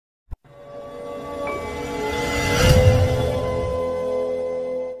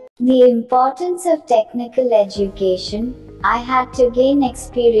The importance of technical education. I had to gain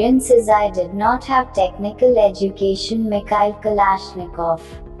experience as I did not have technical education. Mikhail Kalashnikov.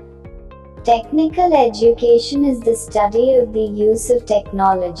 Technical education is the study of the use of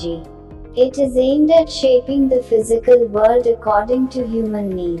technology. It is aimed at shaping the physical world according to human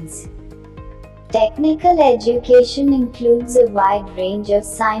needs. Technical education includes a wide range of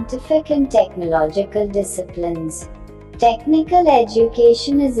scientific and technological disciplines. Technical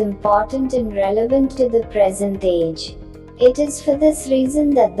education is important and relevant to the present age. It is for this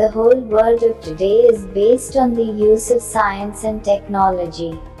reason that the whole world of today is based on the use of science and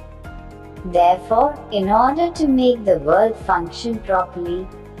technology. Therefore, in order to make the world function properly,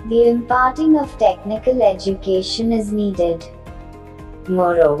 the imparting of technical education is needed.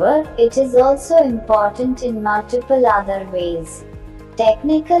 Moreover, it is also important in multiple other ways.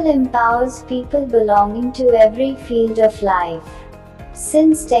 Technical empowers people belonging to every field of life.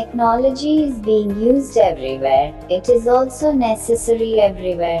 Since technology is being used everywhere, it is also necessary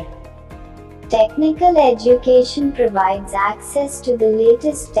everywhere. Technical education provides access to the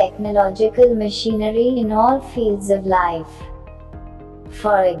latest technological machinery in all fields of life.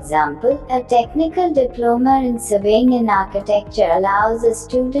 For example, a technical diploma in surveying and architecture allows a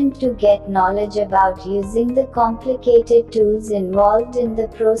student to get knowledge about using the complicated tools involved in the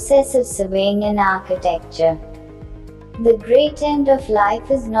process of surveying and architecture. The great end of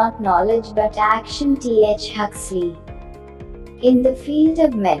life is not knowledge but action. T.H. Huxley. In the field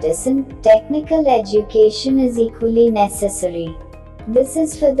of medicine, technical education is equally necessary. This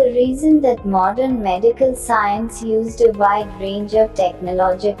is for the reason that modern medical science used a wide range of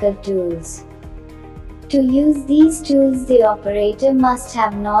technological tools. To use these tools, the operator must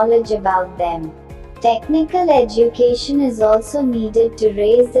have knowledge about them. Technical education is also needed to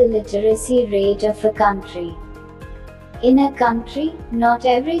raise the literacy rate of a country. In a country, not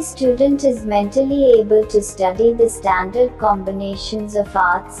every student is mentally able to study the standard combinations of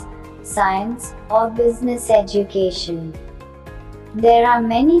arts, science, or business education. There are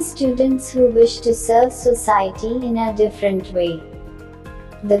many students who wish to serve society in a different way.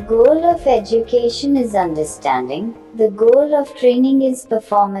 The goal of education is understanding, the goal of training is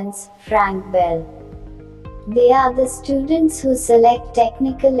performance. Frank Bell. They are the students who select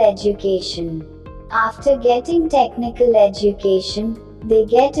technical education. After getting technical education, they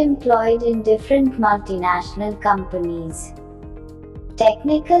get employed in different multinational companies.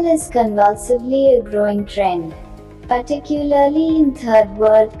 Technical is convulsively a growing trend, particularly in third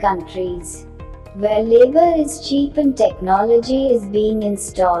world countries, where labor is cheap and technology is being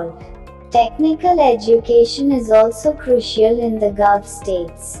installed. Technical education is also crucial in the Gulf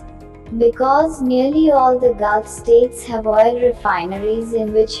states, because nearly all the Gulf states have oil refineries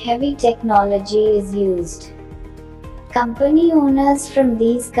in which heavy technology is used. Company owners from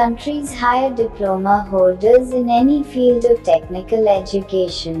these countries hire diploma holders in any field of technical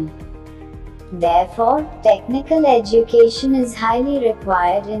education. Therefore, technical education is highly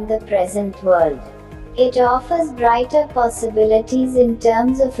required in the present world. It offers brighter possibilities in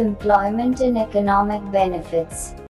terms of employment and economic benefits.